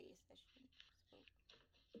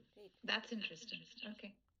That's interesting. Okay.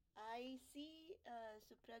 I see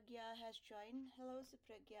Supragya has joined. Hello,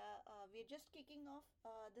 Supragya. We're just kicking off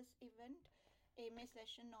this event, AMA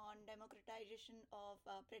session on democratization of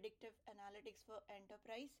predictive analytics for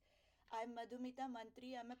enterprise. I'm Madhumita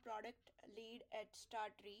Mantri. I'm a product lead at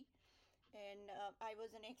Startree, and I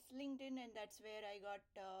was an ex LinkedIn, and that's where I got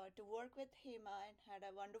to work with Hema and had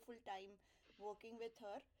a wonderful time working with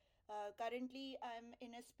her. Currently, I'm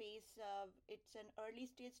in a space, it's an early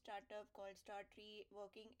stage startup called Startree,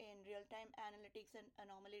 working in real time analytics and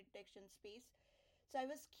anomaly detection space. So I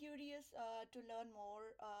was curious to learn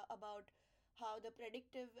more about how the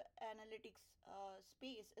predictive analytics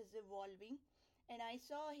space is evolving. And I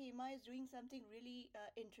saw Hema is doing something really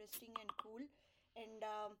interesting and cool. And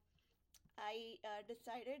I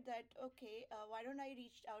decided that okay, why don't I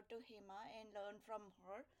reach out to Hema and learn from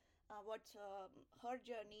her what's her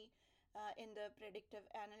journey in the predictive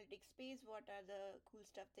analytics space, what are the cool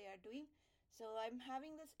stuff they are doing. So I'm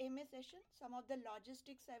having this MA session. Some of the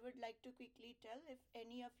logistics I would like to quickly tell. If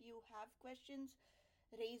any of you have questions,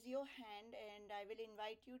 raise your hand and I will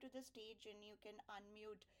invite you to the stage and you can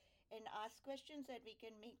unmute and ask questions that we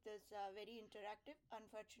can make this very interactive.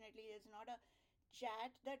 Unfortunately, there's not a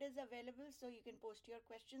chat that is available, so you can post your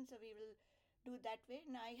questions. So we will do that way.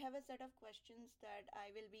 And I have a set of questions that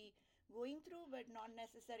I will be going through, but not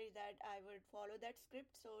necessary that I would follow that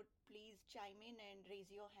script. So please chime in and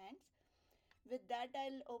raise your hands. With that,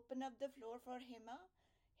 I'll open up the floor for Hema.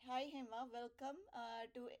 Hi, Hema. Welcome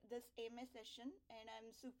to this AMA session, and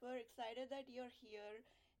I'm super excited that you're here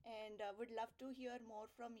and would love to hear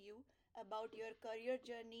more from you about your career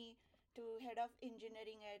journey to head of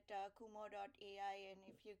engineering at Kumo.ai, and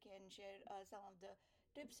if you can share some of the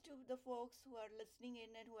tips to the folks who are listening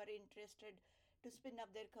in and who are interested to spin up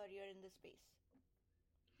their career in the space.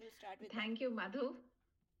 We'll start with that. Thank you, Madhu.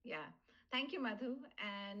 Yeah. Thank you, Madhu.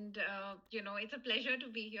 And, it's a pleasure to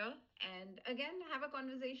be here and again have a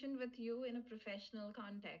conversation with you in a professional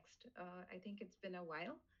context. I think it's been a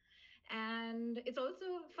while. And it's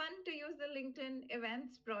also fun to use the LinkedIn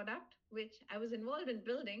events product, which I was involved in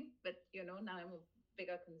building, but, now I'm a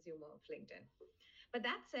bigger consumer of LinkedIn. But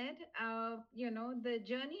that said, the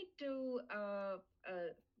journey to, uh,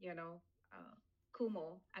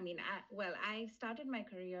 Kumo, I mean, I started my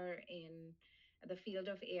career in the field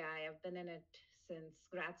of AI. I've been in it since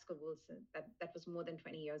grad school, since that was more than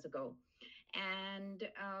 20 years ago. And,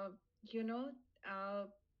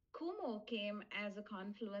 Kumo came as a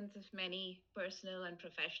confluence of many personal and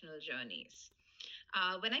professional journeys.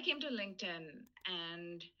 When I came to LinkedIn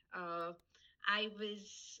and I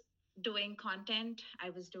was doing content, I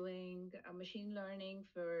was doing machine learning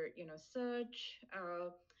for search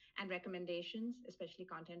and recommendations, especially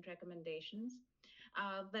content recommendations.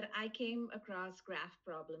 But I came across graph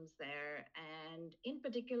problems there, and in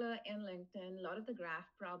particular in LinkedIn, a lot of the graph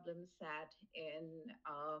problems sat in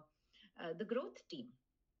the growth team.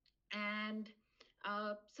 And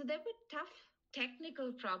so there were tough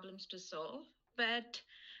technical problems to solve, but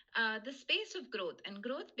the space of growth, and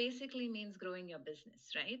growth basically means growing your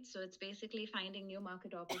business, right? So it's basically finding new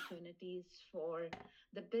market opportunities for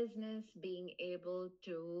the business, being able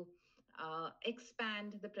to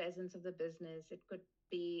expand the presence of the business. It could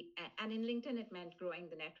be, and in LinkedIn, it meant growing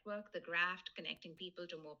the network, the graph, connecting people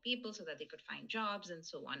to more people so that they could find jobs and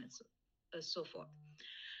so on and so forth.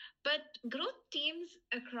 But growth teams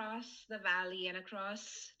across the valley and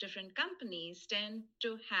across different companies tend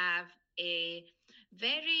to have a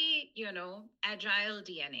very, agile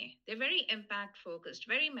DNA. They're very impact focused,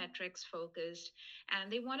 very metrics focused,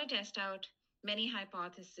 and they want to test out many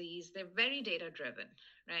hypotheses. They're very data driven,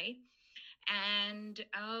 right? And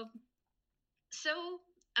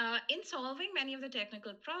in solving many of the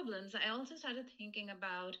technical problems, I also started thinking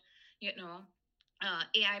about,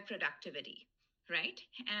 AI productivity, right?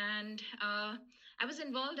 And I was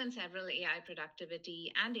involved in several AI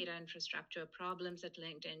productivity and data infrastructure problems at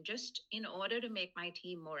LinkedIn just in order to make my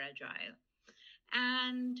team more agile.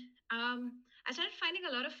 And I started finding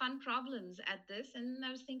a lot of fun problems at this, and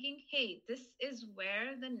I was thinking, hey, this is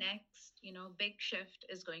where the next, big shift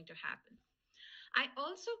is going to happen. I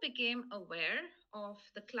also became aware of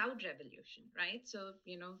the cloud revolution, right? So,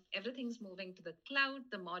 everything's moving to the cloud.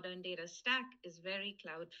 The modern data stack is very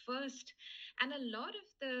cloud first. And a lot of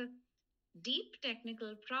the deep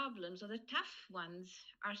technical problems or the tough ones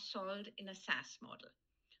are solved in a SaaS model.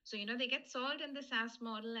 So, they get solved in the SaaS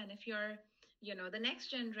model. And if you're, the next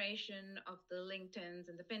generation of the LinkedIn's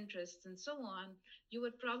and the Pinterests and so on, you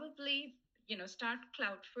would probably start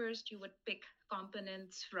cloud first. You would pick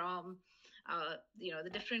components from the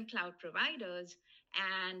different cloud providers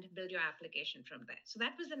and build your application from there. So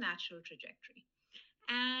that was the natural trajectory.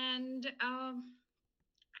 And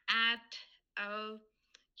at uh,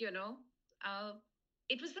 you know uh,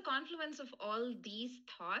 it was the confluence of all these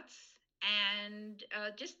thoughts and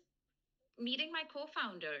just meeting my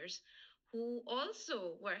co-founders who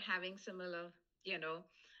also were having similar, you know,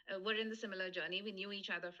 were in the similar journey. We knew each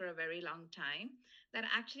other for a very long time. That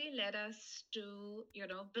actually led us to,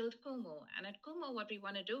 build Kumo. And at Kumo, what we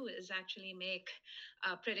want to do is actually make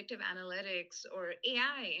predictive analytics or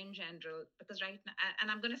AI in general, because right now, and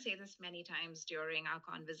I'm going to say this many times during our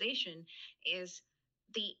conversation, is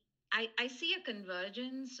the I see a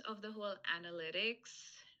convergence of the whole analytics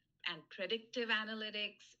and predictive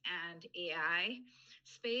analytics and AI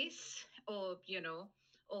space, or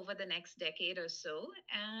over the next decade or so.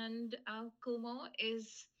 And Kumo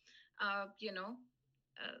is,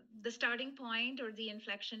 the starting point or the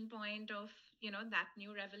inflection point of that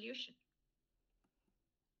new revolution.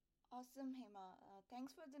 Awesome, Hema.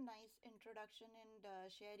 Thanks for the nice introduction and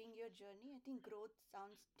sharing your journey. I think growth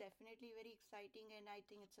sounds definitely very exciting, and I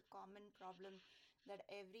think it's a common problem that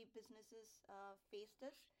every businesses face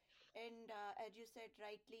this. And as you said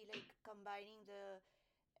rightly, like combining the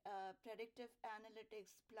predictive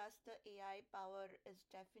analytics plus the AI power is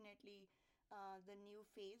definitely the new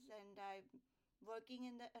phase. And I'm working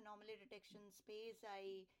in the anomaly detection space.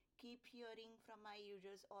 I keep hearing from my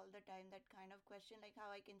users all the time that kind of question, like how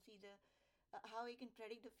I can see the how I can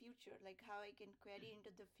predict the future, like how I can query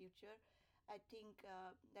into the future. I think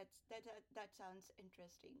that sounds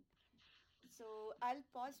interesting. So I'll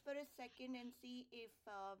pause for a second and see if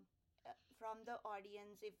from the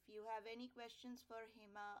audience if you have any questions for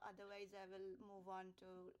Hima. Otherwise, I will move on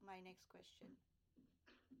to my next question.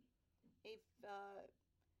 If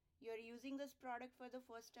you're using this product for the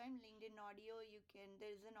first time, LinkedIn Audio, you can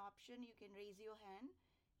there is an option you can raise your hand,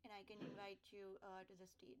 and I can invite you to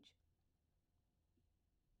the stage.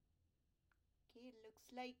 Okay, looks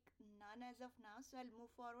like none as of now, so I'll move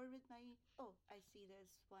forward with my. Oh, I see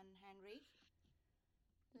there's one hand raised.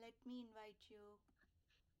 Let me invite you.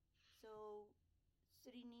 So,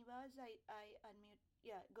 Srinivas, I unmute.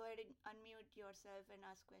 Yeah, go ahead and unmute yourself and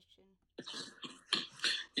ask question.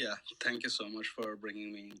 Yeah, thank you so much for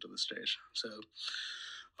bringing me into the stage. So,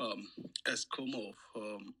 um, as Kumo,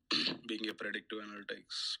 being a predictive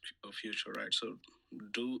analytics future, right? So,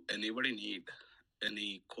 do anybody need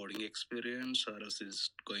any coding experience, or is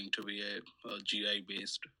this going to be a GI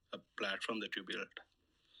based platform that you built?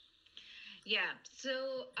 Yeah.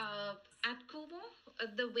 So at Kumo,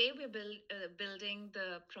 the way we're building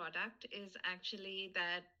the product is actually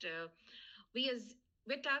that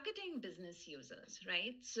we're targeting business users,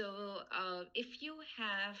 right? So if you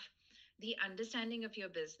have the understanding of your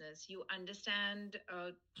business, you understand,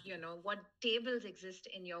 what tables exist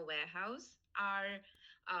in your warehouse are.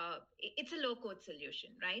 It's a low code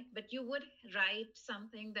solution, right? But you would write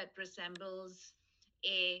something that resembles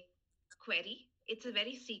a query. It's a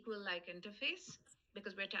very SQL like interface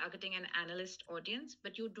because we're targeting an analyst audience,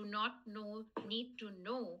 but you do not need to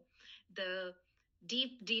know the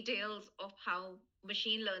deep details of how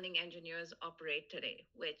machine learning engineers operate today.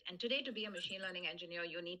 And today, to be a machine learning engineer,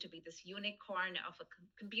 you need to be this unicorn of a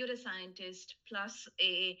computer scientist plus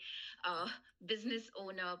a business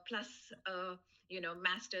owner plus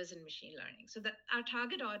masters in machine learning. So that our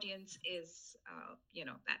target audience is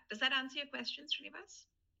that. Does that answer your question, Srinivas?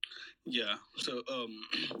 Yeah. So, uh,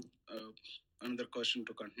 another question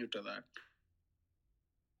to continue to that.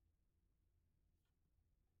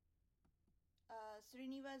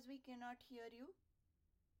 Srinivas, we cannot hear you.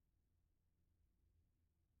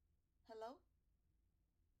 Hello?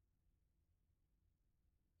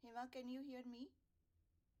 Hima, can you hear me?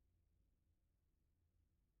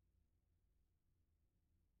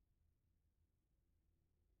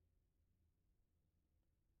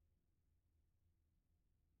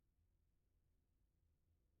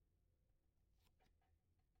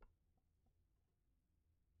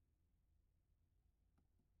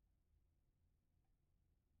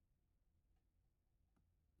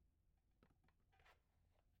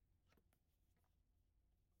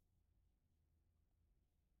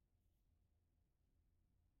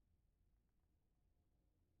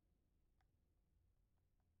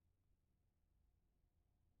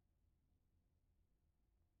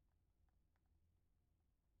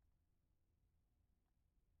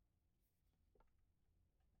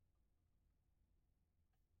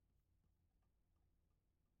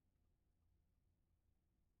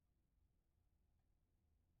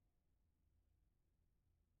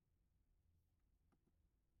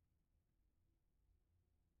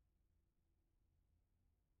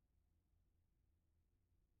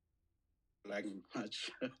 Lagging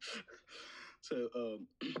much. So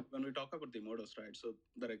when we talk about the models, right? So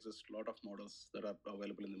there exist a lot of models that are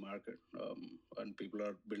available in the market, and people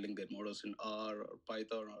are building their models in R or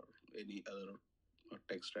Python or any other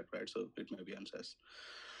tech stack, right? So it may be answers.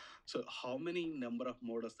 So how many number of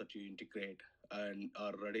models that you integrate and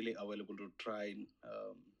are readily available to train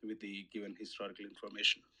with the given historical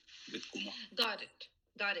information with Kuma? Got it.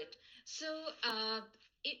 Got it. So,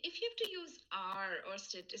 if you have to use R or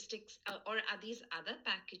statistics or these other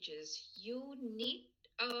packages, you need,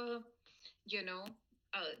 uh, you know,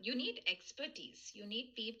 you need expertise. You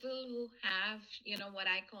need people who have, what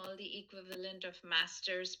I call the equivalent of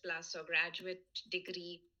master's plus or graduate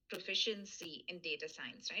degree proficiency in data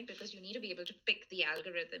science, right? Because you need to be able to pick the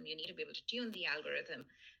algorithm, you need to be able to tune the algorithm,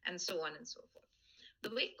 and so on and so forth.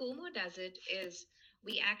 The way Como does it is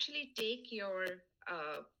we actually take your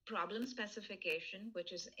problem specification,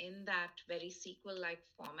 which is in that very SQL like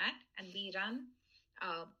format, and we run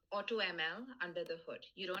auto ML under the hood.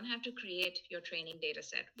 You don't have to create your training data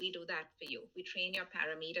set. We do that for you. We train your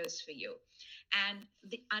parameters for you. And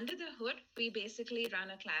under the hood, we basically run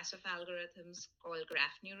a class of algorithms called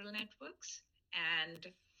graph neural networks. And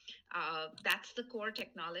that's the core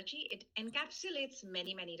technology. It encapsulates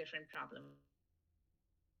many, many different problems.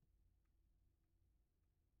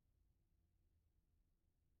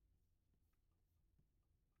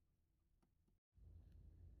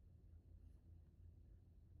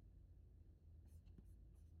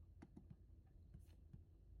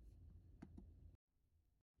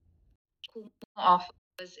 So we have Kumo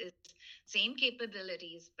offers is same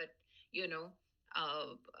capabilities, but you know,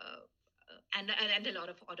 and a lot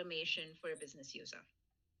of automation for a business user.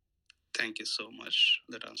 Thank you so much.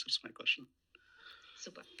 That answers my question.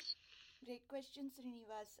 Super. Great question,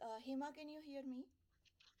 Srinivas. Hema, can you hear me?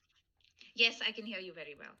 Yes, I can hear you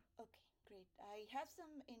very well. Okay, great. I have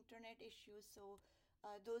some internet issues, so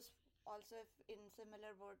those also if in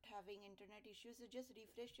similar boat having internet issues, so just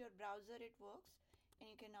refresh your browser, it works, and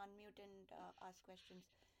you can unmute and ask questions.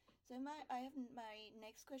 So I have my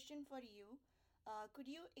next question for you. Could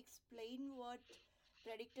you explain what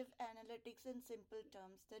predictive analytics in simple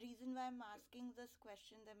terms? The reason why I'm asking this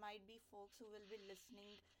question, there might be folks who will be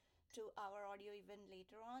listening to our audio even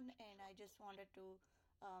later on, and I just wanted to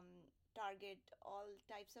um, target all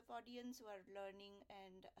types of audience who are learning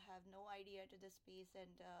and have no idea to the space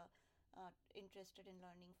and interested in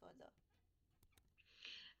learning further.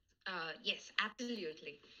 Yes,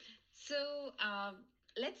 absolutely. So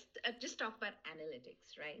let's just talk about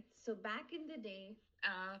analytics, right? So back in the day,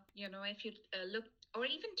 if you look, or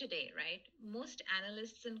even today, right, most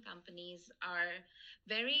analysts and companies are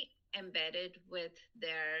very embedded with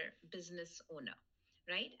their business owner,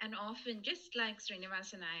 right? And often, just like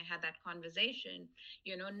Srinivas and I had that conversation,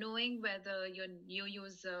 knowing whether your new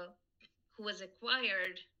user who was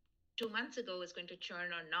acquired 2 months ago is going to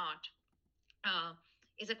churn or not uh,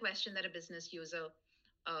 is a question that a business user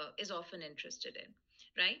is often interested in,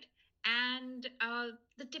 right? And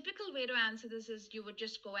the typical way to answer this is you would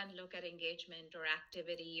just go and look at engagement or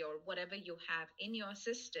activity or whatever you have in your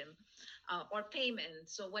system or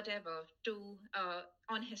payments or whatever to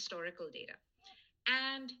on historical data.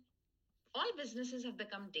 And all businesses have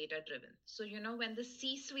become data driven. So when the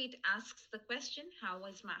C suite asks the question, how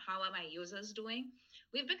are my users doing,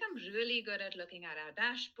 we've become really good at looking at our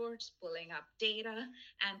dashboards, pulling up data,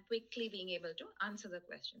 and quickly being able to answer the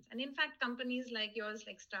questions. And in fact, companies like yours,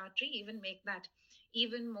 like Startree, even make that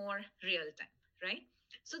even more real time, right?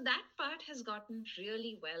 So that part has gotten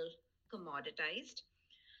really well commoditized.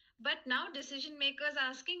 But now decision makers are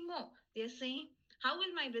asking more. They're saying, how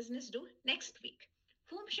will my business do next week?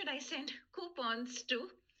 Whom should I send coupons to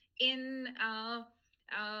in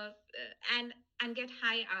and get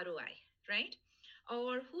high ROI, right?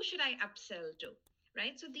 Or who should I upsell to,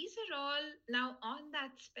 right? So these are all now on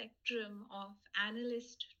that spectrum of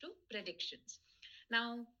analyst to predictions.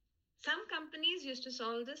 Now, some companies used to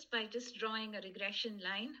solve this by just drawing a regression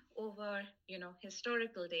line over,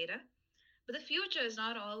 historical data, but the future is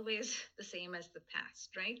not always the same as the past,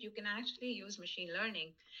 right? You can actually use machine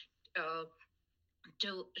learning uh,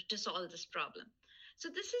 to solve this problem. So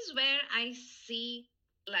this is where I see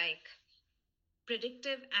like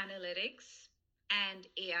predictive analytics and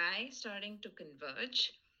AI starting to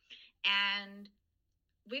converge. And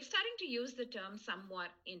we're starting to use the term somewhat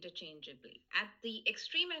interchangeably. At the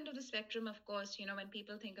extreme end of the spectrum, of course, when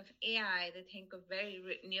people think of AI, they think of very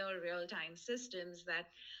near real time systems that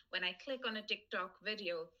when I click on a TikTok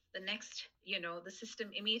video, the next, the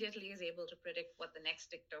system immediately is able to predict what the next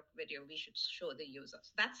TikTok video we should show the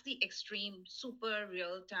users. That's the extreme, super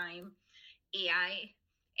real time AI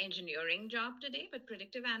engineering job today, but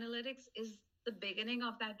predictive analytics is the beginning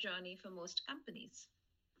of that journey for most companies.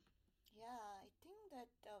 Yeah, I think that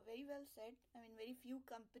very well said. I mean, very few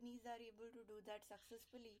companies are able to do that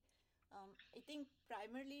successfully. I think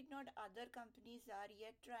primarily not other companies are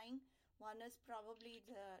yet trying. One is probably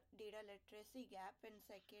the data literacy gap, and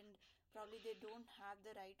second, probably they don't have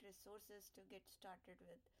the right resources to get started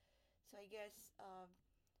with. So I guess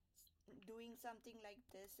doing something like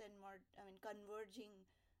this and more, I mean, converging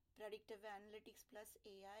predictive analytics plus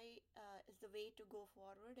AI is the way to go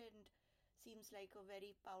forward, and seems like a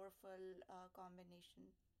very powerful combination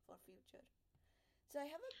for future. So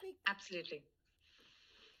Absolutely.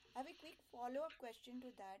 I have a quick follow up question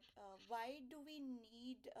to that. Why do we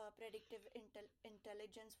need predictive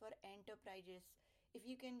intelligence for enterprises? If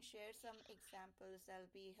you can share some examples,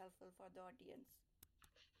 that'll be helpful for the audience.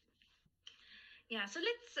 Yeah, so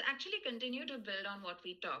let's actually continue to build on what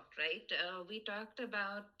we talked, right? We talked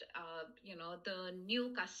about, the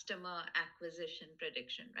new customer acquisition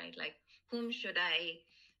prediction, right? Like, whom should I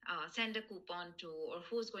send a coupon to, or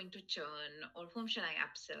who's going to churn, or whom should I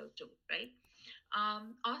upsell to, right?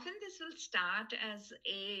 Often this will start as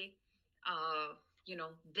a,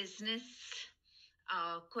 business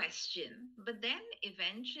question, but then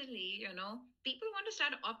eventually, people want to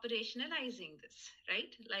start operationalizing this,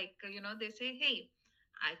 right? Like, they say, hey,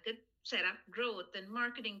 I could set up growth and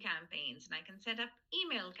marketing campaigns, and I can set up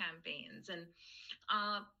email campaigns, and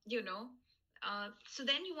uh, you know so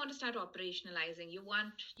then you want to start operationalizing. You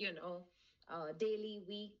want, daily,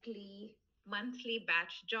 weekly, monthly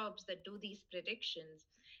batch jobs that do these predictions.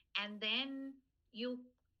 And then you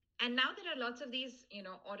and now there are lots of these,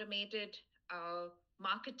 automated uh,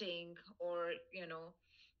 marketing, or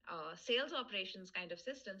sales operations kind of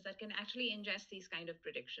systems that can actually ingest these kind of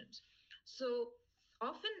predictions. So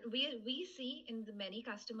often we see in the many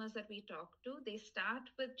customers that we talk to, they start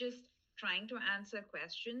with just trying to answer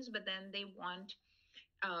questions, but then they want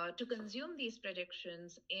to consume these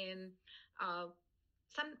predictions in uh,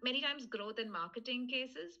 some many times growth and marketing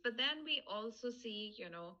cases. But then we also see,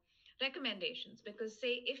 recommendations, because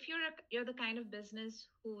say if you're the kind of business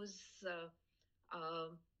who's uh,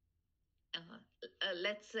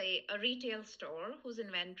 let's say a retail store whose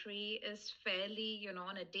inventory is fairly,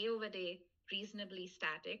 on a day over day, reasonably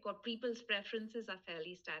static, or people's preferences are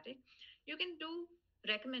fairly static, you can do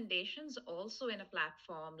recommendations also in a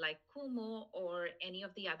platform like Kumo or any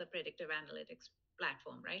of the other predictive analytics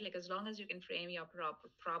platform, right? Like, as long as you can frame your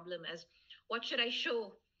problem as, what should I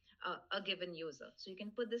show a given user? So you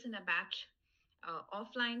can put this in a batch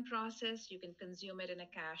offline process, you can consume it in a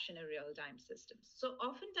cache in a real time system. So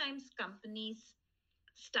oftentimes companies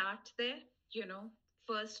start there, you know,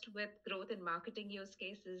 first with growth and marketing use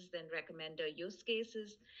cases, then recommender use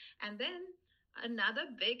cases. And then another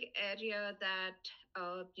big area that,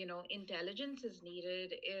 intelligence is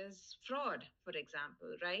needed is fraud, for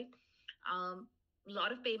example, right? A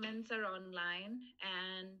lot of payments are online,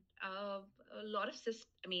 and a lot of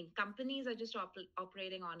companies are just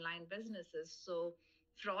operating online businesses. So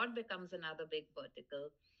fraud becomes another big vertical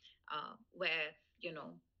where,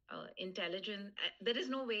 intelligence, there is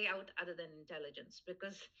no way out other than intelligence,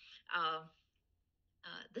 because uh,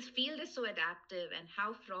 this field is so adaptive, and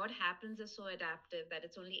how fraud happens is so adaptive, that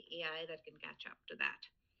it's only AI that can catch up to that.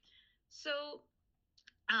 So,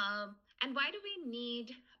 and why do we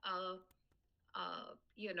need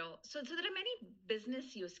so there are many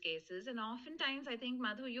business use cases, and oftentimes I think,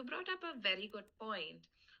 Madhu, you brought up a very good point,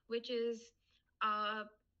 which is uh,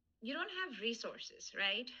 you don't have resources,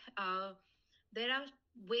 right? There are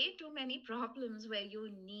way too many problems where you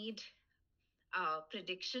need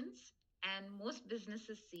predictions, and most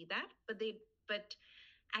businesses see that, but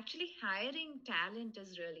actually hiring talent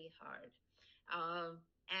is really hard. uh,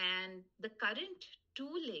 and the current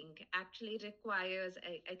tooling actually requires,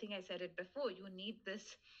 I think I said it before, you need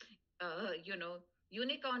this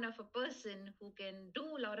unicorn of a person who can do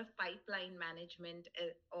a lot of pipeline management,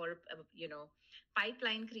 or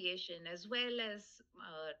pipeline creation, as well as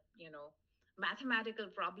mathematical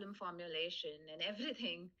problem formulation and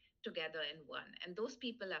everything together in one, and those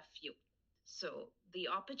people are few. So the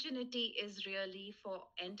opportunity is really for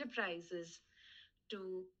enterprises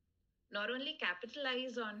to not only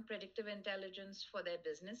capitalize on predictive intelligence for their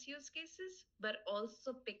business use cases, but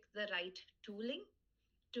also pick the right tooling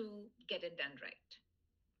to get it done right.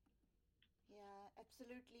 Yeah,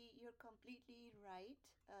 absolutely. You're completely right.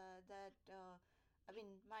 That I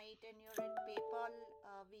mean, my tenure in PayPal,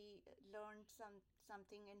 we learned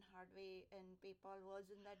something in hard way, and PayPal was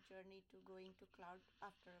in that journey to going to cloud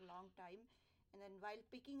after a long time. And then while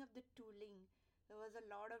picking up the tooling, there was a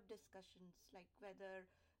lot of discussions like whether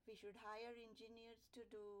we should hire engineers to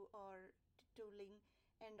do or tooling,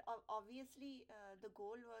 And obviously, the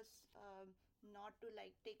goal was not to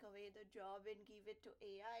like take away the job and give it to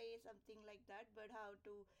AI, something like that, but how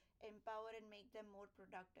to empower and make them more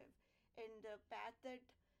productive. And the path that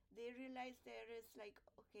they realize there is like,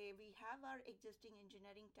 okay, we have our existing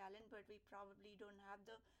engineering talent, but we probably don't have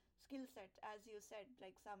the skill set. As you said,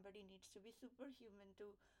 like somebody needs to be superhuman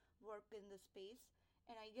to work in the space.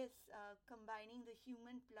 And I guess combining the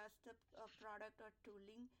human plus the product or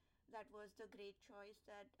tooling, that was the great choice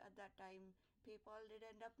that at that time PayPal did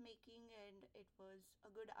end up making, and it was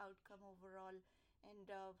a good outcome overall. And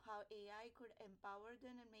how AI could empower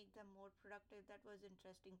them and make them more productive, that was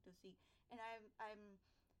interesting to see. And I'm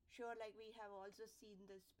sure like we have also seen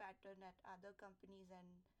this pattern at other companies and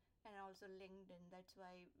also LinkedIn. That's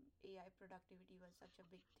why AI productivity was such a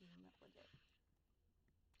big theme over there.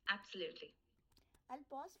 Absolutely. I'll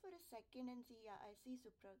pause for a second and see. I see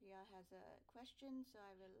Supragya has a question, so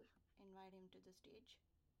I will invite him to the stage.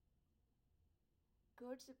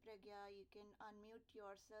 Good, Supragya, you can unmute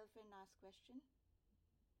yourself and ask question.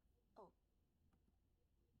 Oh,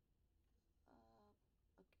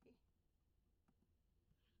 okay.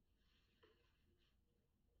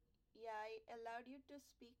 Yeah, I allowed you to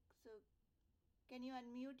speak, so can you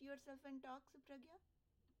unmute yourself and talk, Supragya?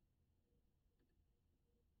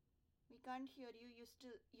 We can't hear you.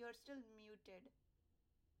 You're still muted.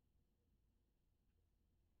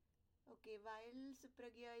 Okay, while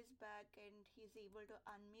Supragya is back and he's able to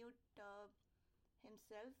unmute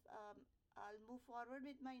himself, I'll move forward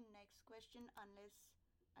with my next question unless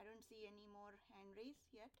I don't see any more hand raise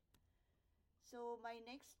yet. So my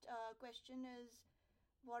next question is,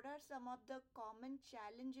 what are some of the common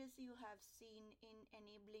challenges you have seen in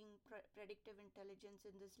enabling predictive intelligence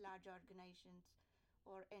in these large organizations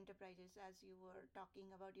or enterprises? As you were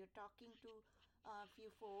talking about, you're talking to a few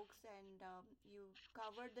folks and you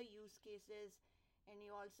covered the use cases, and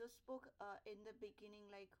you also spoke in the beginning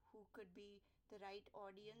like who could be the right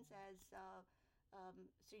audience, as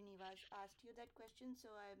Srinivas asked you that question. So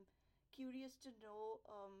I'm curious to know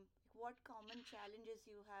what common challenges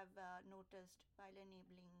you have noticed while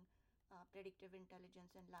enabling predictive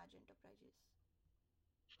intelligence in large enterprises.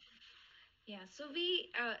 Yeah, so we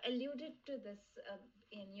alluded to this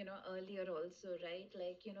in earlier also, right?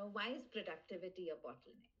 Like why is productivity a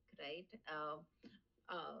bottleneck, right? Uh,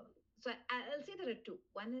 so I'll say there are two.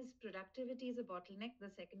 One is productivity is a bottleneck. The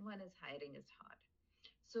second one is hiring is hard.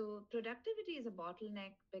 So productivity is a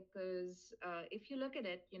bottleneck because if you look at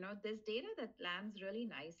it, there's data that lands really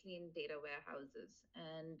nicely in data warehouses,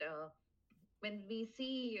 and when we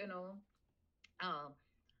see,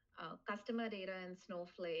 uh, customer data in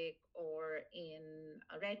Snowflake or in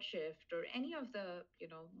Redshift or any of the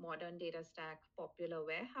modern data stack popular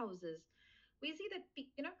warehouses, we see that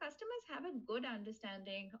customers have a good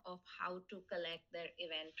understanding of how to collect their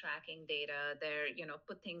event tracking data, their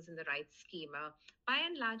put things in the right schema. By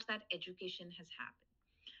and large, that education has happened.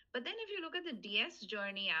 But then if you look at the DS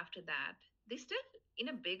journey after that, they still, in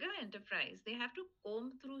a bigger enterprise, they have to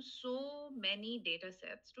comb through so many data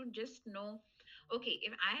sets to just know, okay,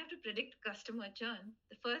 if I have to predict customer churn,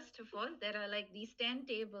 first of all, there are like these 10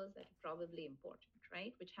 tables that are probably important,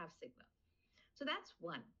 right? Which have signal. So that's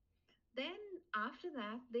one. Then after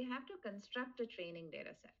that, they have to construct a training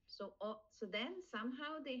data set. So then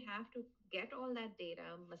somehow they have to get all that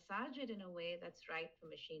data, massage it in a way that's right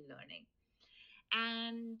for machine learning,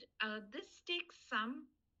 and this takes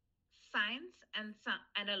some science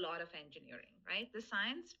and a lot of engineering, right? The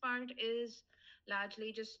science part is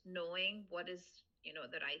largely just knowing what is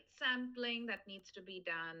the right sampling that needs to be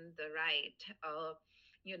done, the right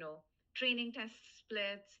you know training test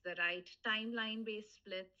splits, the right timeline based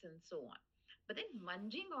splits, and so on. But then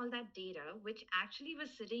munging all that data, which actually was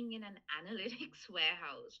sitting in an analytics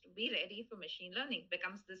warehouse to be ready for machine learning,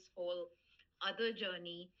 becomes this whole other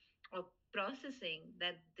journey of processing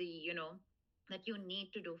that you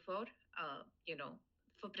need to do for uh, you know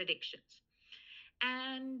for predictions.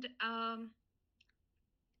 And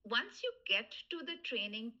once you get to the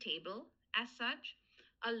training table as such,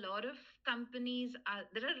 a lot of companies are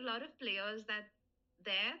there are a lot of players that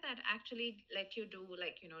actually let you do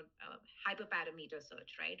like hyperparameter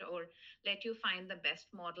search, right? Or let you find the best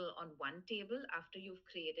model on one table after you've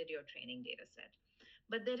created your training data set.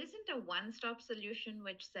 But there isn't a one stop solution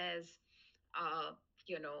which says uh,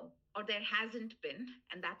 or there hasn't been,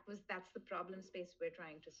 and that's the problem space we're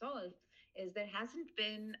trying to solve, is there hasn't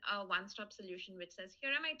been a one-stop solution which says,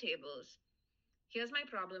 here are my tables, here's my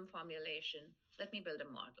problem formulation, let me build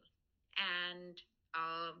a model. And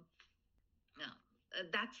um, no,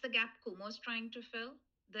 that's the gap Kumo's trying to fill.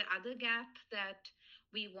 The other gap that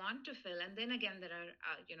we want to fill, and then again there are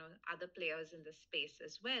other players in the space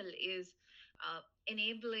as well, is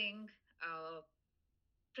enabling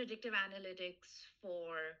predictive analytics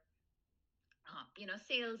for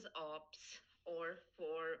sales ops or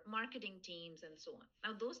for marketing teams and so on.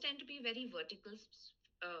 Now those tend to be very vertical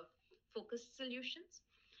uh, focused solutions,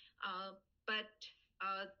 uh, but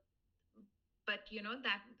uh,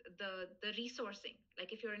 that the resourcing,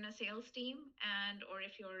 like if you're in a sales team and or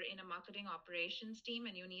if you're in a marketing operations team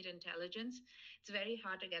and you need intelligence, it's very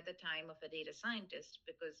hard to get the time of a data scientist,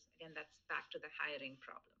 because again that's back to the hiring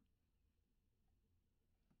problem.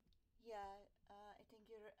 Yeah, I think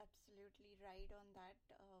you're absolutely right on that.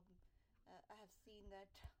 I have seen that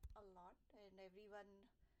a lot, and everyone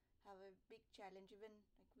have a big challenge. Even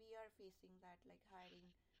like we are facing that, like hiring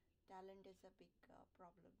talent is a big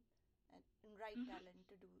problem, and right Mm-hmm. talent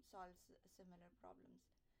to do solve similar problems.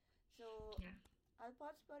 So Yeah. I'll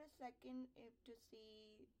pause for a second if to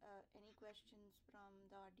see any questions from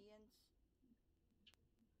the audience.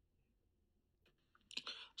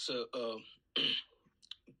 So,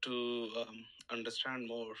 to understand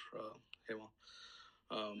more, Hema,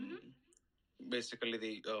 Mm-hmm. um, basically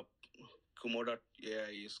the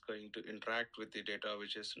Kumo.ai is going to interact with the data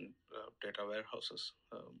which is in data warehouses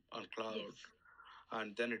on cloud, Yes.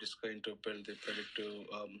 and then it is going to build the predictive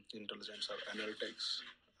intelligence or analytics,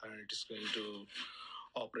 and it is going to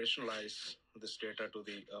operationalize this data to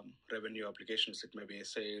the revenue applications. It may be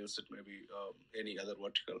sales, it may be any other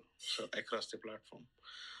vertical, so across the platform.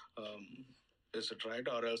 Um, is it right,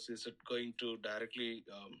 or else is it going to directly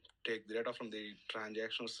take the data from the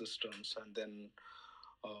transactional systems and then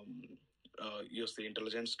um, use the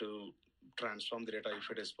intelligence to transform the data if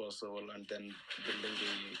it is possible, and then building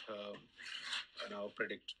the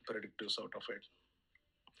predictives out of it?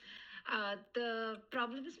 The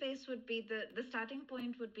problem space would be the starting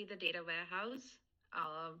point would be the data warehouse.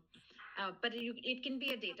 Um, but it can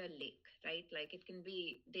be a data lake, right? Like it can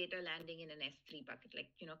be data landing in an S3 bucket. Like,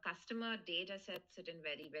 customer data sets sit in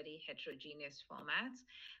very, very heterogeneous formats.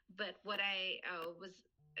 But what I was,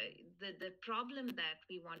 the problem that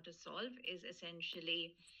we want to solve is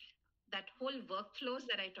essentially that whole workflows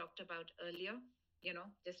that I talked about earlier,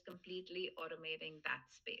 just completely automating that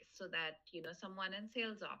space so that, someone in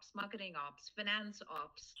sales ops, marketing ops, finance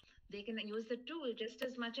ops, they can use the tool just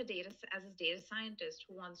as much as a data scientist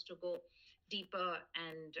who wants to go deeper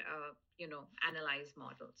and, analyze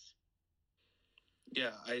models.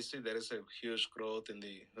 Yeah, I see there is a huge growth in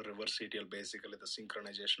the reverse ETL, basically the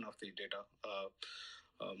synchronization of the data.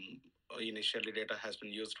 Um, Initially, data has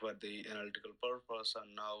been used for the analytical purpose,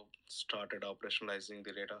 and now started operationalizing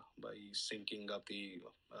the data by syncing up the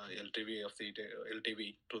LTV of the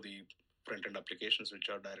LTV to the front end applications, which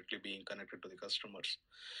are directly being connected to the customers.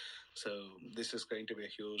 So this is going to be a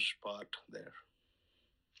huge part there.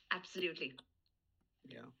 Absolutely.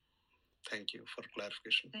 Yeah. Thank you for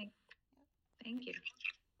clarification. Yeah. Thank you.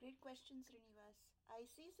 Great question, Srinivas. I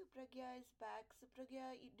see Supragya is back.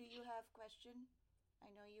 Supragya, do you have question? I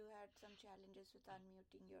know you had some challenges with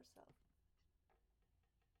unmuting yourself.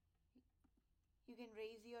 You can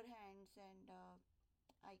raise your hands and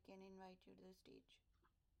I can invite you to the stage.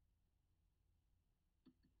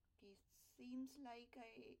 Okay, seems like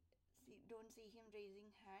don't see him raising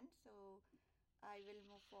hand, so I will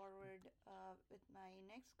move forward with my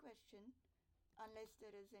next question, unless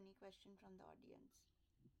there is any question from the audience.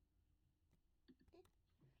 Okay,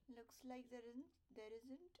 looks like there isn't.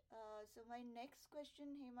 So my next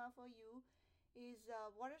question, Hema, for you is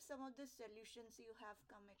what are some of the solutions you have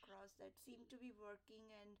come across that seem to be working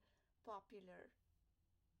and popular?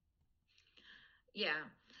 Yeah.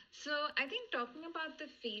 So I think talking about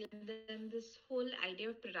the field and then this whole idea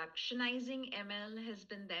of productionizing ML has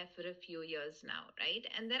been there for a few years now, right?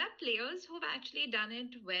 And there are players who've actually done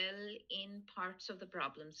it well in parts of the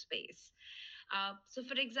problem space. So,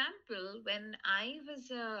 for example, when I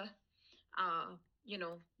was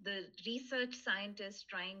the research scientist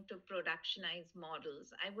trying to productionize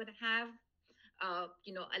models, I would have a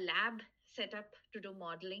lab set up to do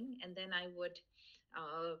modeling, and then I would,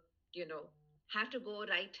 uh, you know, have to go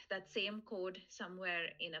write that same code somewhere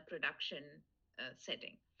in a production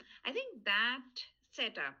setting. I think that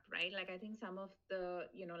setup, right? Like I think some of the,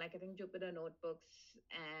 like I think Jupyter notebooks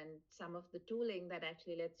and some of the tooling that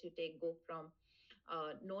actually lets you go from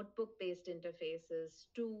notebook based interfaces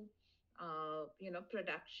to,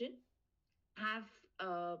 production have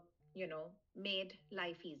made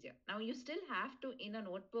life easier. Now you still have to in a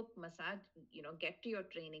notebook massage, get to your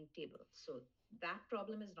training table, so that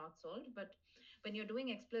problem is not solved. But when you're doing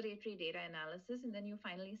exploratory data analysis and then you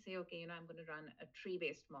finally say, okay, I'm going to run a tree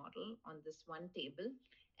based model on this one table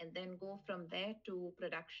and then go from there to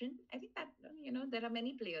production. I think that, there are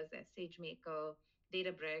many players there, SageMaker,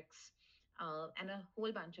 Databricks, and a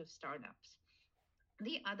whole bunch of startups.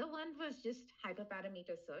 The other one was just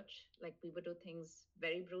hyperparameter search. Like we would do things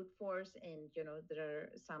very brute force, and there are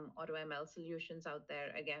some AutoML solutions out there.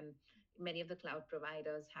 Again, many of the cloud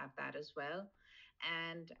providers have that as well,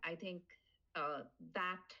 and I think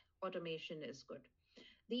that automation is good.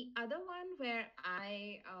 The other one where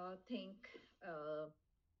I think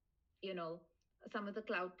you know some of the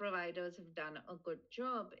cloud providers have done a good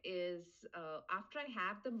job is after I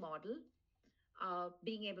have the model,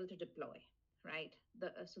 being able to deploy, right?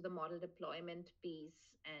 So the model deployment piece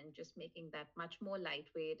and just making that much more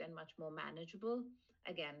lightweight and much more manageable.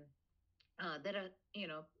 Again, there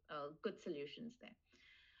are good solutions there.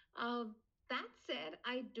 Uh, that said,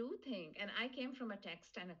 I do think, and I came from a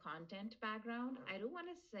text and a content background, I do want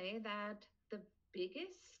to say that the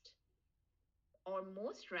biggest or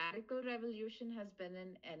most radical revolution has been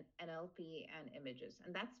in NLP and images.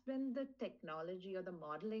 And that's been the technology or the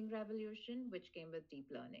modeling revolution, which came with deep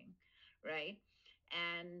learning, right?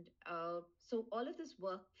 And so all of this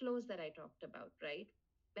workflows that I talked about, right?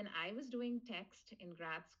 When I was doing text in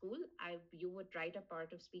grad school, you would write a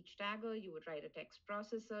part of speech tagger, you would write a text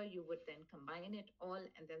processor, you would then combine it all,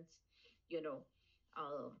 and then, you know,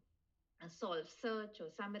 uh, solve search or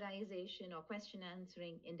summarization or question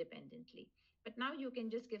answering independently. But now you can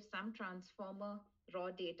just give some transformer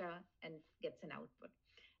raw data and gets an output.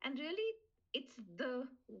 And really, it's the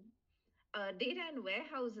data and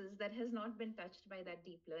warehouses that has not been touched by that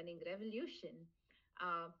deep learning revolution,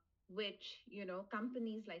 uh, which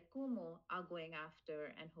companies like Kumo are going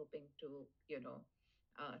after and hoping to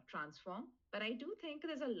transform. But I do think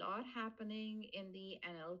there's a lot happening in the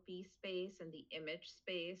NLP space and the image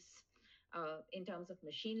space in terms of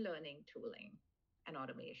machine learning tooling and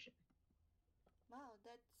automation. Wow,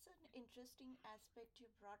 that's an interesting aspect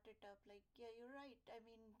you brought it up. Like, yeah, you're right. I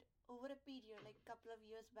mean, over a period, like couple of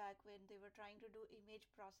years back when they were trying to do image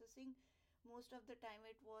processing, most of the time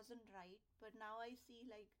it wasn't right. But now I see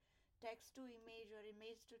like text to image or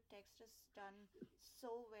image to text is done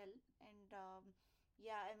so well. And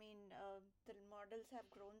yeah, I mean, the models have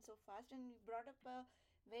grown so fast. And you brought up a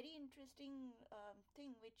very interesting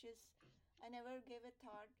thing, which is I never gave a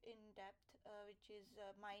thought in depth, which is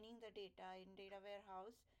mining the data in data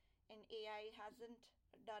warehouse, and AI hasn't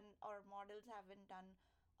done or models haven't done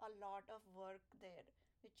a lot of work there,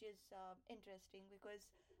 which is interesting because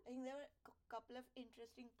I think there were a couple of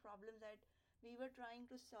interesting problems that we were trying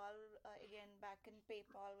to solve again back in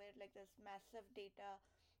PayPal, where like this massive data,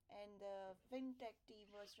 and the fintech team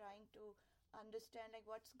was trying to understand like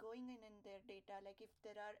what's going in their data, like if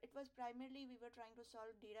there are, it was primarily we were trying to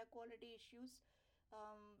solve data quality issues,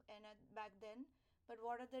 and back then, but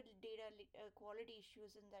what are the data quality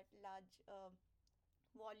issues in that large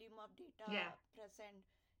volume of Yeah, data present,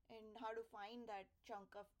 and how to find that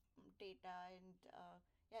chunk of data, and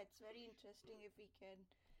yeah, it's very interesting. If we can,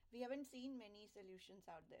 we haven't seen many solutions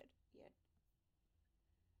out there yet.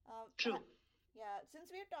 um, true. yeah,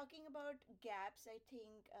 since we're talking about gaps, I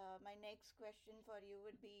think my next question for you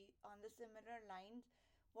would be on the similar lines.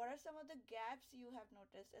 What are some of the gaps you have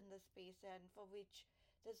noticed in the space and for which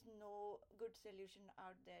there's no good solution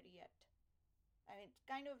out there yet? I mean, it's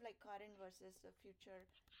kind of like current versus the future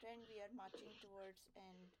trend we are marching towards,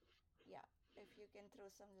 and yeah, if you can throw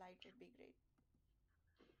some light, would be great.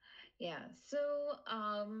 Yeah. So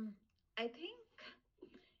I think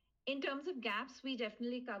in terms of gaps, we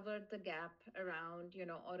definitely covered the gap around,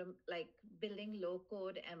 like building low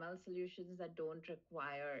code ML solutions that don't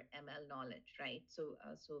require ML knowledge, right? So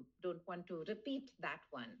don't want to repeat that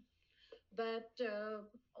one. But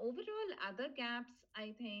overall, other gaps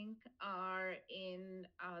I think are in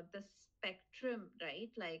the spectrum, right?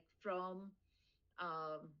 Like from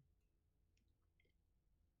um,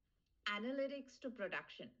 analytics to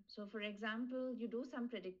production. So for example, you do some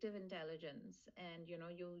predictive intelligence and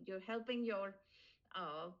you're helping your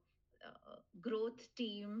uh, growth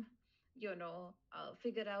team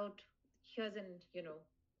figure out here's an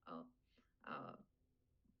uh, uh,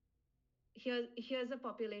 here's a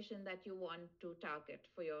population that you want to target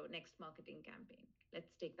for your next marketing campaign.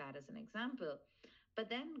 Let's take that as an example. But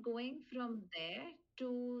then going from there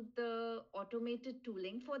to the automated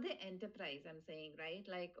tooling for the enterprise, I'm saying, right?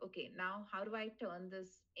 Like, okay, now how do I turn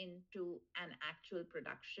this into an actual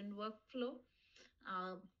production workflow?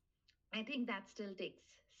 Um, I think that still takes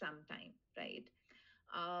some time, right?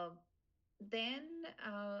 Uh, then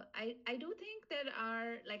I do think there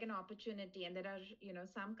are like an opportunity, and there are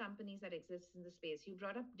some companies that exist in the space. You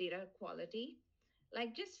brought up data quality,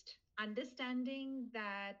 like just understanding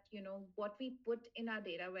that what we put in our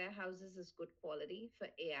data warehouses is good quality for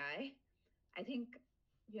AI. I think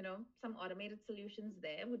some automated solutions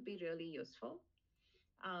there would be really useful.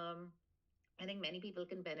 um, I think many people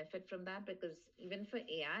can benefit from that, because even for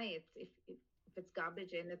AI, it's if it's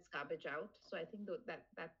garbage in, it's garbage out. So I think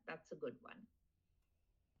that's a good one.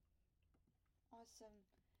 Awesome.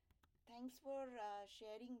 Thanks for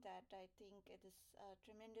sharing that. I think it is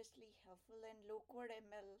tremendously helpful, and low code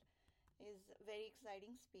ML is a very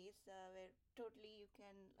exciting space where totally you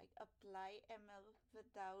can like apply ML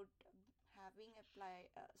without having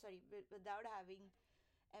without having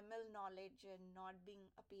ML knowledge and not being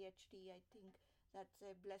a PhD. I think that's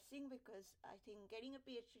a blessing, because I think getting a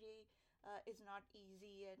PhD is not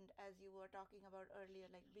easy, and as you were talking about earlier,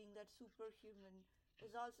 like being that superhuman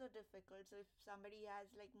is also difficult. So if somebody has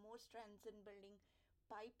like more strengths in building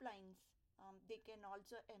pipelines, they can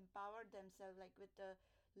also empower themselves like with the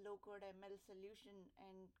low code ML solution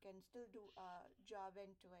and can still do a job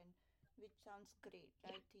end to end, which sounds great.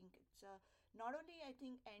 Yeah, I think it's not only I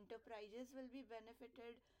think enterprises will be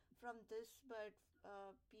benefited from this, but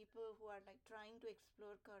people who are like trying to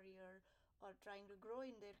explore career or trying to grow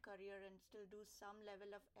in their career and still do some level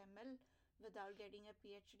of ML without getting a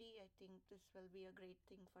PhD, I think this will be a great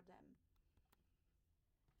thing for them.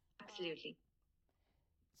 Uh, absolutely.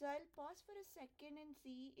 so I'll pause for a second and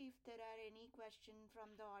see if there are any question from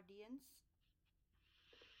the audience.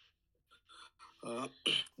 Uh,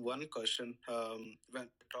 One question: when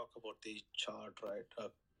we talk about the chart, right?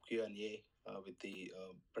 Q&A with the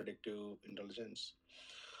predictive intelligence.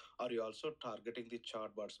 Are you also targeting the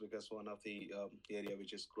chatbots, because one of the area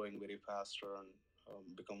which is growing very faster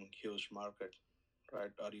and becoming huge market,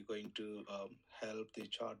 right? Are you going to help the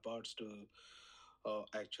chatbots to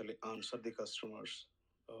actually answer the customers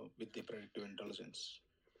with the predictive intelligence?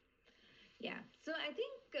 Yeah. So I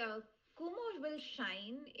think Kumo will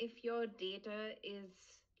shine if your data is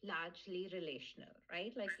largely relational,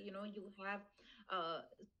 right? Like, you have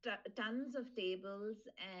tons of tables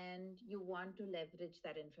and you want to leverage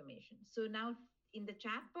that information. So now in the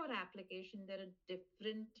chatbot application, there are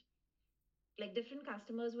different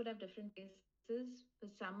customers would have different cases. For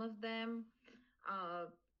some of them, uh,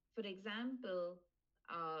 for example,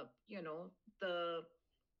 the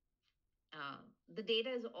the data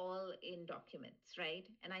is all in documents, right?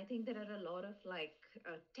 And I think there are a lot of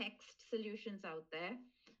text solutions out there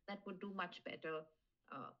that would do much better,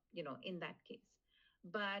 in that case.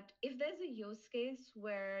 But if there's a use case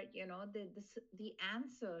where the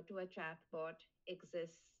answer to a chatbot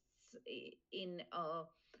exists in a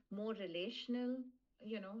more relational,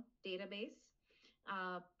 database,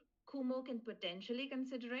 uh, Kumo can potentially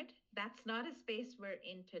consider it. That's not a space we're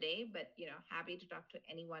in today, but happy to talk to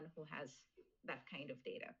anyone who has that kind of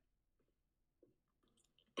data.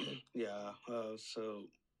 Yeah. So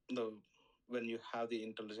the when you have the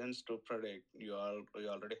intelligence to predict, you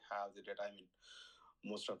already have the data. I mean,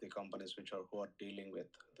 most of the companies which are who are dealing with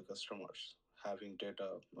the customers having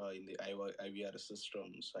data in the IVRS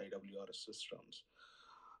systems, IWRS systems.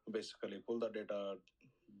 Basically, pull the data,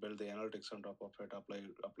 build the analytics on top of it,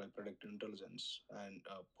 apply predictive intelligence, and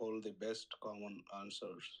pull the best common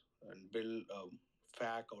answers and build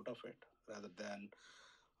fact out of it, rather than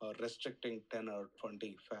restricting 10 or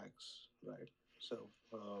 20 facts, right? So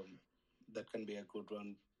that can be a good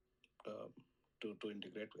one um to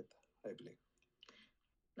integrate with, I believe.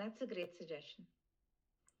 That's a great suggestion.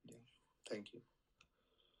 Yeah. Thank you.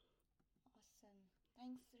 Awesome.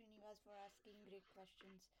 Thanks, Srinivas, for asking great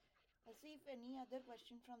questions. I'll see if any other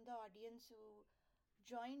question from the audience who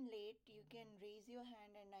join late, you can raise your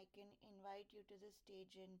hand and I can invite you to the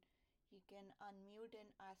stage and you can unmute and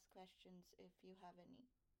ask questions if you have any.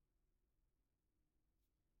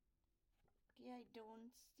 Okay, I don't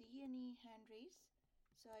see any hand raise,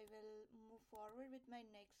 so I will move forward with my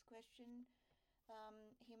next question.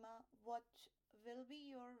 Hima, what will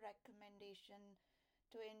be your recommendation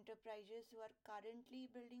to enterprises who are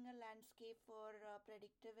currently building a landscape for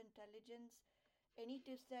predictive intelligence? Any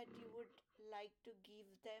tips that you would like to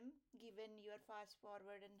give them, given you are fast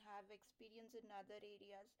forward and have experience in other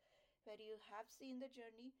areas where you have seen the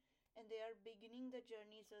journey and they are beginning the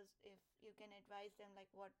journey? So if you can advise them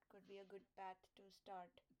like what could be a good path to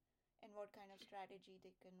start and what kind of strategy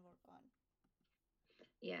they can work on.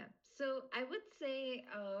 Yeah. So I would say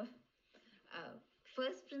uh,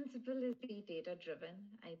 first principle is be data driven.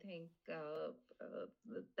 I think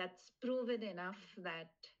that's proven enough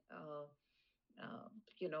that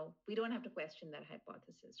we don't have to question that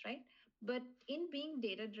hypothesis, right? But in being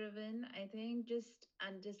data driven, I think just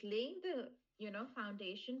laying the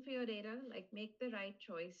foundation for your data, like make the right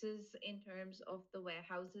choices in terms of the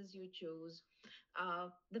warehouses you choose,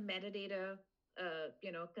 the metadata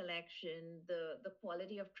collection, the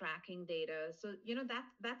quality of tracking data. So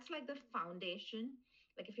that's like the foundation.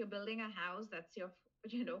 Like if you're building a house, that's your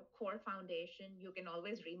core foundation. You can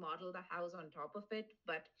always remodel the house on top of it,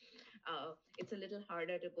 but it's a little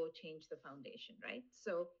harder to go change the foundation, right?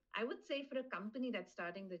 So I would say for a company that's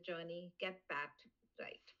starting the journey, get that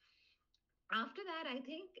right. After that, I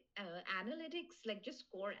think analytics, like just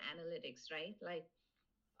core analytics, right? Like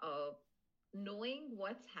uh, knowing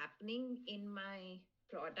what's happening in my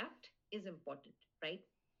product is important, right?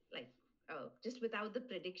 Like just without the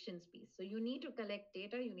predictions piece. So you need to collect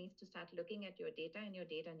data, you need to start looking at your data, and your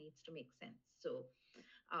data needs to make sense. So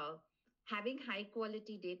uh, having high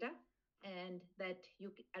quality data and that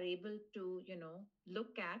you are able to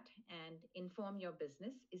look at and inform your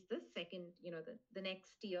business is the second, the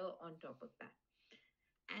next tier on top of that.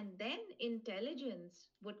 And then intelligence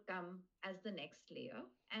would come as the next layer.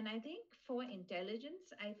 And I think for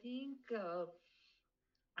intelligence, I think uh,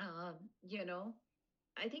 you know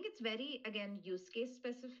I think it's very, again, use case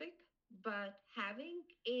specific, but having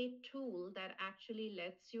a tool that actually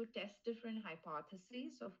lets you test different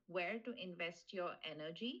hypotheses of where to invest your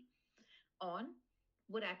energy on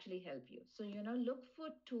would actually help you. So, look for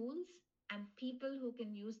tools and people who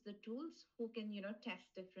can use the tools, who can,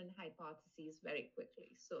 test different hypotheses very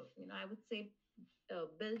quickly. So, I would say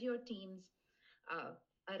build your teams uh,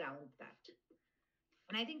 around that.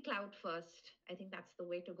 And I think cloud first, I think that's the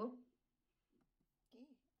way to go. Okay,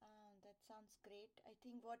 that sounds great. I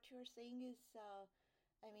think what you're saying is,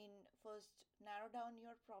 I mean, first narrow down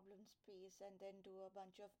your problem space and then do a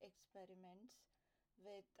bunch of experiments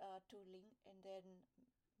with tooling, and then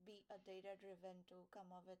be a data driven to come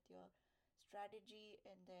up with your strategy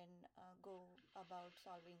and then go about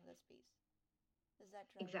solving the space. Is that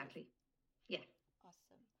right? Exactly. Yeah.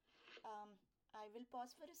 Awesome. Um, I will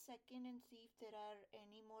pause for a second and see if there are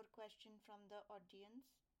any more questions from the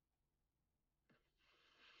audience.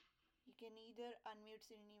 You can either unmute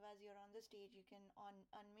Srinivas, you're on the stage, you can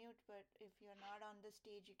unmute, but if you're not on the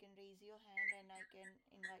stage, you can raise your hand and I can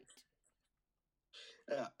invite.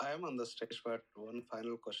 I am on the stage, but one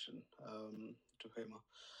final question to Hema.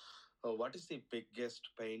 What is the biggest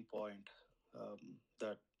pain point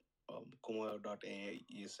that Kumo.ai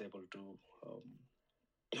is able to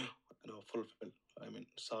fulfill? I mean,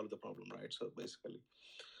 solve the problem, right? So basically,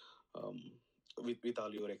 um, with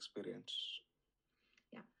all your experience.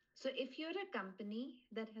 Yeah. So if you're a company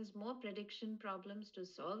that has more prediction problems to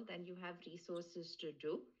solve than you have resources to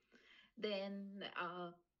do, then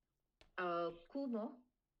Kumo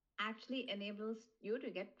actually enables you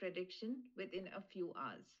to get prediction within a few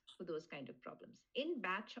hours for those kind of problems in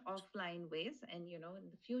batch offline ways. And in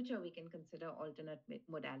the future we can consider alternate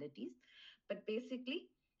modalities. But basically,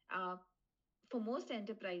 uh, for most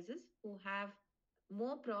enterprises who have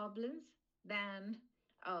more problems than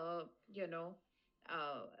uh, you know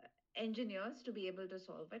uh, engineers to be able to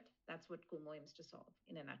solve it, that's what Kumo aims to solve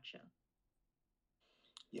in a nutshell.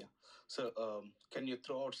 Yeah. So, can you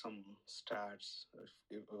throw out some stats,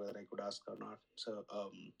 if whether I could ask or not? So,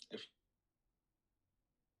 if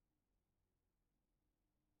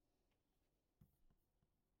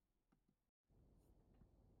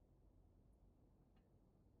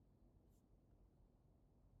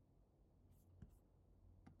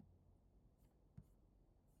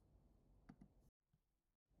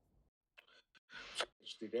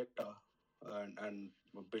fetch the data and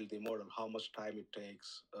build the model, how much time it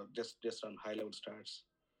takes, just on high level stats.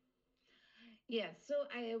 Yeah, so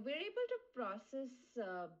we're able to process,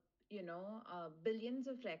 billions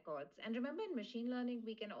of records. And remember, in machine learning,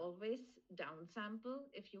 we can always downsample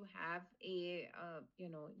if you have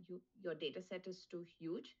your data set is too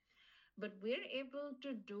huge. But we're able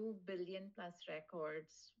to do billion plus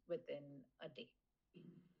records within a day.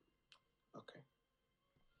 Okay.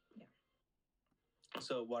 Yeah.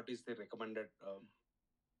 So, what is the recommended?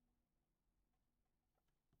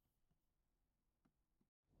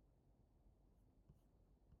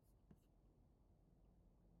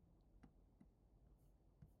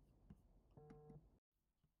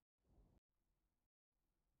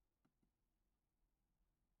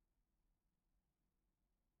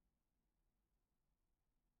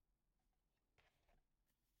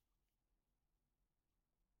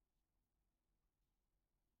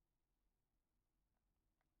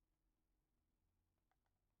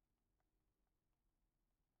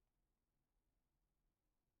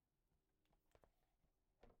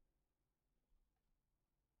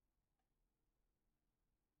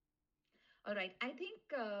 All right. I think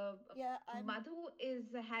Yeah, I'm. Madhu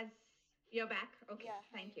is has your back. Okay. Yeah,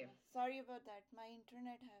 Thank hi. you. Sorry about that. My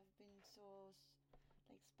internet have been so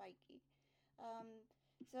like spiky. Um,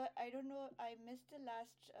 so I don't know. I missed the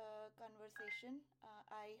last conversation.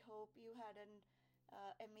 I hope you had an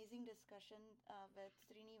amazing discussion with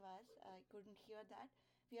Srinivas. I couldn't hear that.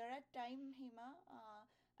 We are at time, Hima.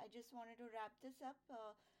 I just wanted to wrap this up.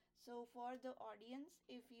 So for the audience,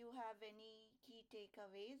 if you have any key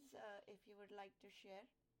takeaways, if you would like to share,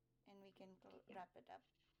 and we can Yeah. wrap it up.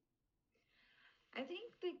 I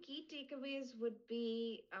think the key takeaways would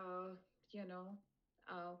be,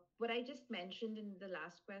 what I just mentioned in the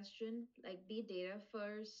last question, like be data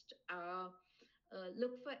first,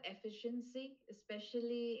 look for efficiency,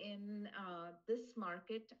 especially in this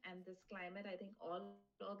market and this climate. I think all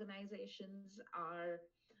organizations are,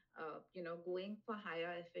 going for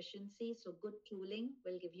higher efficiency. So good tooling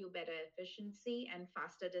will give you better efficiency and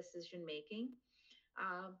faster decision making.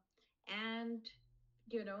 Uh, and,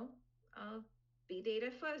 you know, uh, be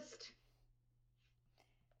data first.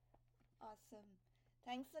 Awesome.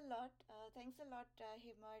 Thanks a lot,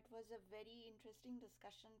 Hima. It was a very interesting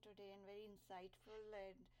discussion today and very insightful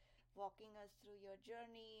and walking us through your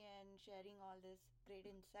journey and sharing all this great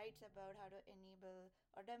insights about how to enable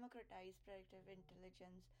or democratize predictive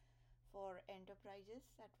intelligence for enterprises.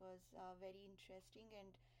 That was very interesting.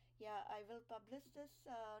 And yeah, I will publish this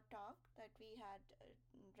talk that we had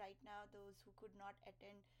right now. Those who could not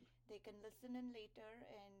attend, they can listen in later,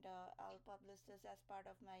 and I'll publish this as part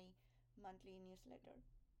of my monthly newsletter.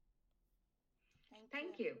 Thank you.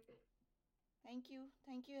 Thank you. Thank you.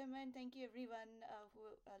 Thank you, Emma, and thank you everyone who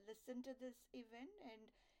listened to this event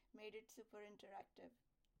and made it super interactive.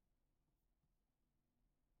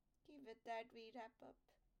 Okay, with that, we wrap up.